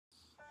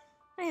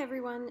Hi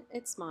everyone,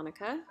 it's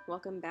Monica.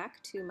 Welcome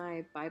back to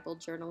my Bible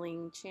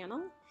journaling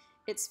channel.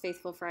 It's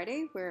Faithful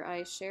Friday, where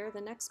I share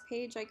the next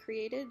page I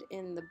created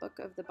in the book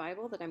of the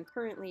Bible that I'm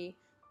currently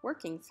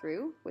working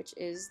through, which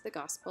is the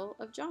Gospel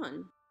of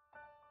John.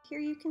 Here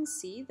you can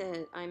see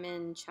that I'm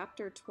in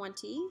chapter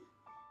 20,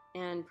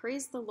 and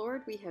praise the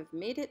Lord, we have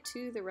made it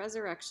to the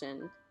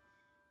resurrection.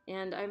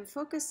 And I'm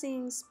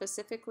focusing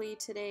specifically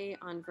today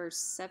on verse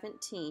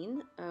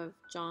 17 of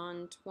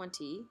John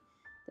 20,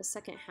 the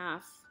second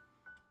half.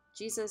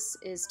 Jesus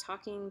is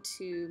talking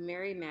to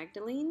Mary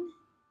Magdalene,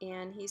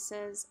 and he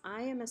says,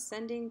 I am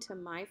ascending to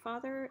my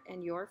Father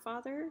and your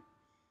Father,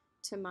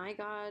 to my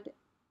God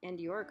and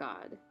your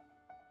God.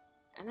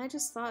 And I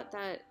just thought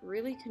that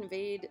really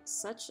conveyed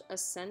such a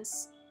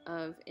sense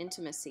of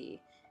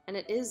intimacy. And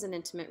it is an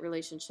intimate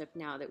relationship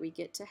now that we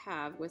get to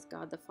have with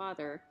God the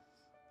Father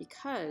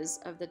because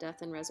of the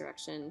death and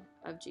resurrection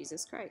of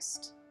Jesus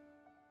Christ.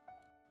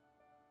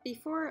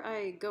 Before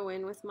I go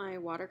in with my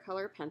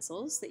watercolor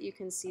pencils that you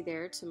can see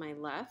there to my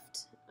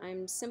left,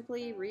 I'm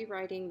simply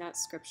rewriting that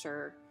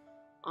scripture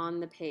on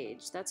the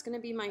page. That's going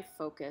to be my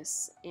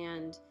focus,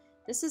 and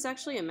this is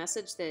actually a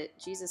message that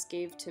Jesus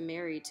gave to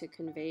Mary to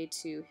convey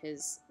to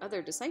his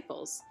other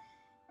disciples,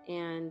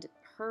 and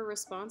her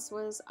response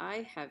was,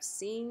 I have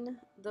seen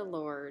the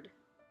Lord.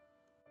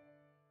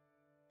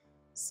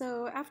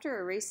 So after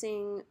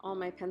erasing all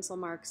my pencil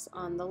marks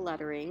on the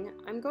lettering,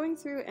 I'm going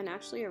through and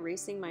actually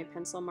erasing my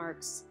pencil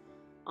marks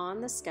on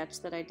the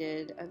sketch that I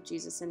did of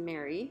Jesus and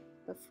Mary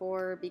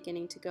before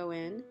beginning to go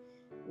in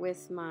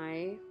with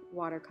my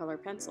watercolor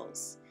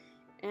pencils.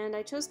 And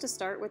I chose to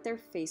start with their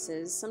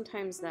faces.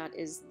 Sometimes that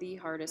is the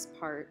hardest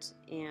part,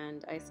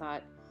 and I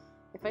thought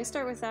if I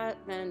start with that,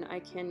 then I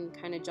can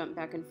kind of jump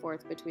back and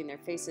forth between their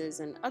faces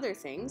and other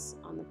things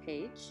on the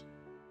page.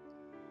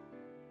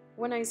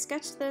 When I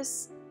sketched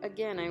this,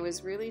 again, I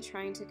was really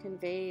trying to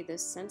convey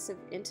this sense of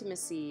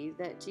intimacy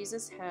that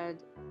Jesus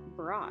had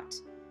brought.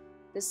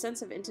 This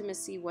sense of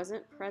intimacy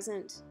wasn't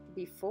present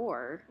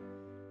before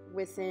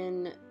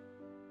within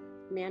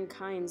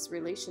mankind's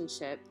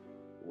relationship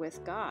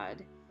with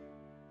God.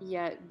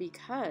 Yet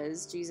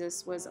because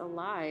Jesus was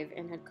alive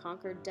and had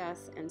conquered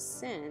death and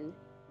sin,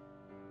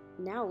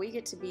 now we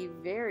get to be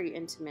very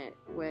intimate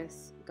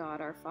with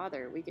God our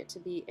Father. We get to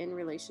be in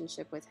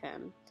relationship with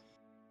Him.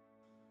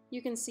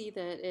 You can see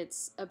that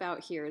it's about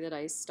here that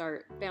I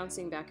start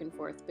bouncing back and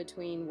forth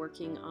between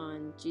working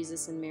on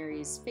Jesus and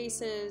Mary's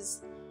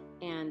faces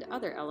and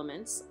other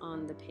elements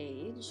on the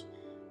page.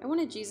 I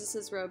wanted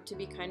Jesus's robe to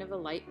be kind of a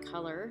light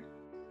color.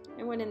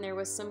 I went in there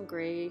with some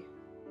gray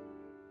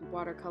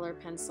watercolor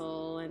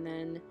pencil, and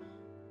then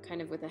kind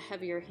of with a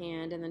heavier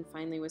hand, and then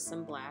finally with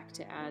some black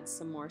to add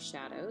some more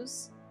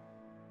shadows.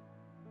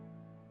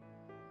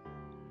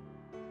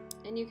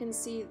 And you can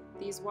see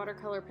these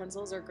watercolor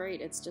pencils are great.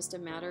 It's just a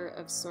matter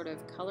of sort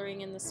of coloring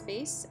in the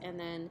space and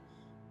then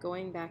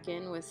going back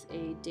in with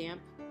a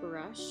damp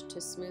brush to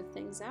smooth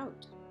things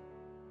out.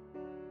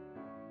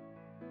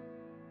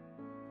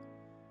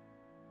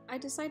 I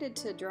decided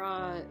to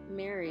draw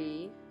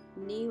Mary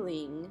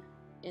kneeling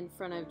in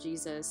front of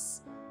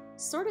Jesus,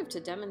 sort of to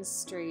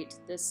demonstrate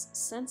this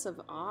sense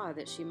of awe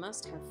that she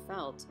must have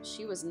felt.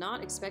 She was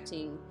not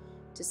expecting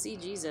to see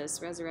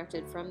Jesus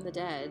resurrected from the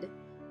dead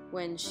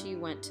when she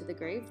went to the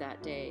grave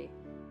that day,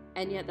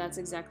 and yet that's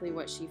exactly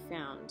what she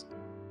found.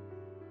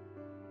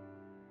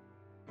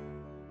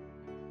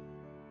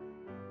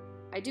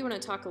 I do want to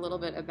talk a little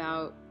bit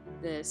about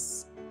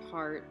this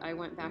part. I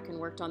went back and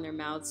worked on their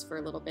mouths for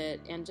a little bit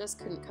and just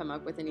couldn't come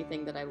up with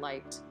anything that I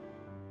liked.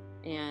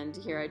 And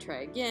here I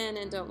try again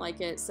and don't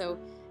like it. So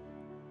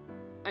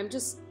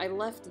I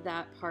left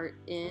that part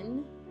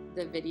in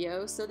the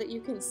video so that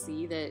you can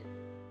see that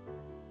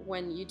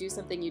when you do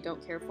something you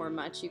don't care for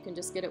much, you can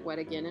just get it wet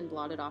again and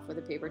blot it off with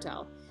a paper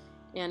towel.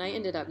 And I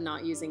ended up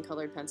not using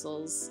colored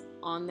pencils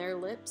on their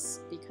lips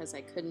because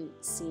I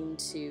couldn't seem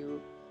to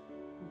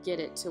get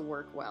it to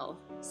work well.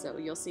 So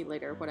you'll see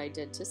later what I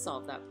did to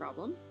solve that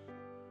problem.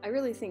 I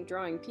really think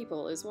drawing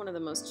people is one of the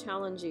most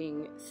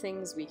challenging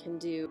things we can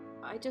do.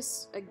 I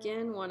just,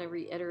 again, want to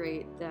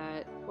reiterate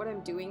that what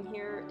I'm doing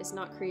here is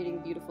not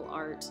creating beautiful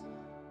art.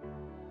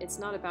 It's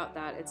not about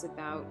that. It's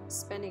about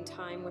spending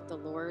time with the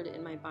Lord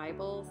in my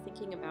Bible,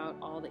 thinking about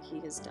all that He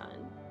has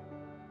done.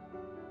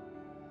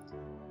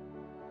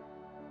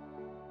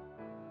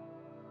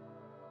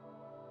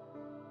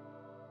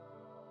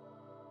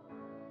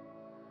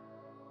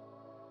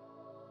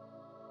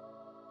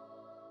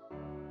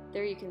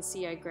 There you can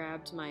see I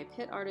grabbed my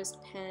PITT artist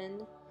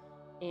pen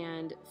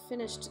and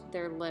finished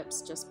their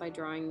lips just by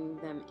drawing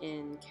them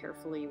in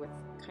carefully with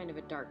kind of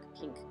a dark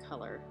pink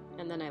color,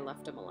 and then I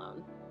left them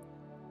alone.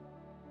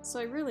 So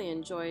I really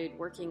enjoyed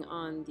working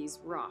on these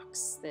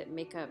rocks that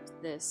make up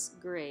this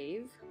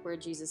grave where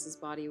Jesus'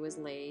 body was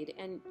laid,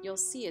 and you'll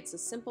see it's a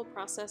simple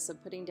process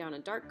of putting down a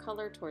dark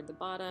color toward the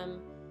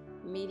bottom,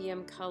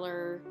 medium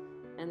color,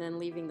 and then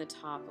leaving the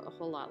top a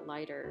whole lot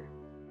lighter.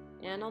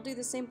 And I'll do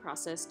the same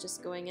process,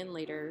 just going in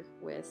later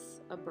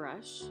with a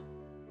brush,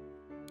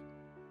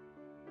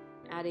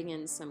 adding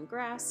in some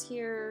grass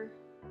here,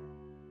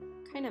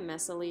 kind of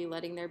messily,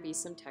 letting there be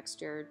some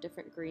texture,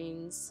 different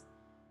greens,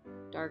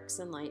 darks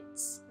and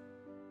lights.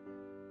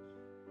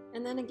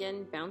 And then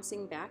again,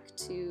 bouncing back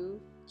to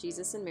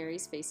Jesus and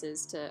Mary's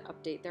faces to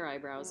update their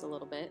eyebrows a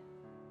little bit.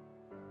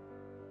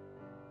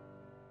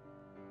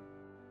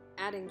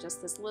 Adding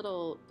just this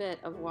little bit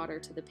of water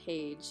to the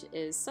page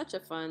is such a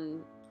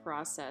fun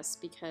process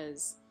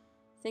because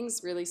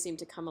things really seem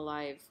to come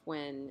alive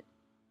when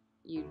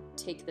you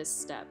take this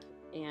step,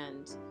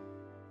 and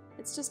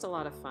it's just a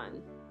lot of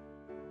fun.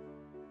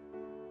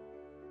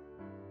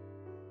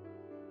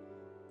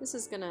 This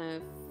is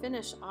gonna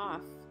finish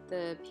off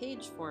the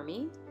page for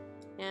me,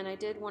 and I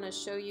did want to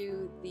show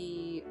you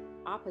the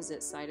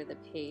opposite side of the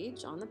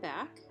page on the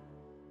back,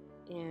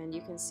 and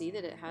you can see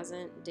that it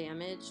hasn't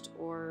damaged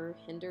or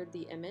hindered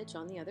the image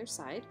on the other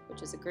side,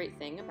 which is a great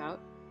thing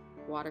about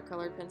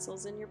watercolor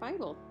pencils in your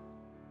Bible.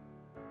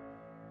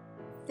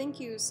 Thank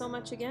you so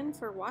much again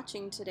for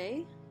watching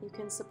today. You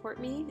can support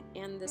me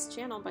and this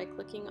channel by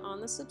clicking on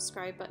the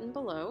subscribe button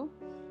below.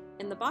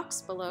 In the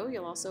box below,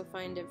 you'll also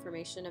find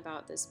information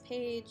about this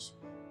page,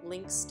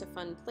 links to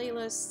fun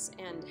playlists,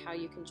 and how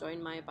you can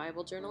join my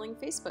Bible journaling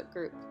Facebook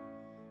group.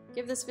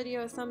 Give this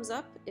video a thumbs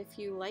up if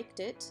you liked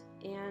it,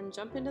 and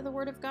jump into the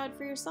Word of God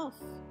for yourself.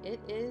 It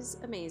is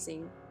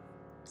amazing.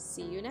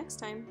 See you next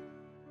time.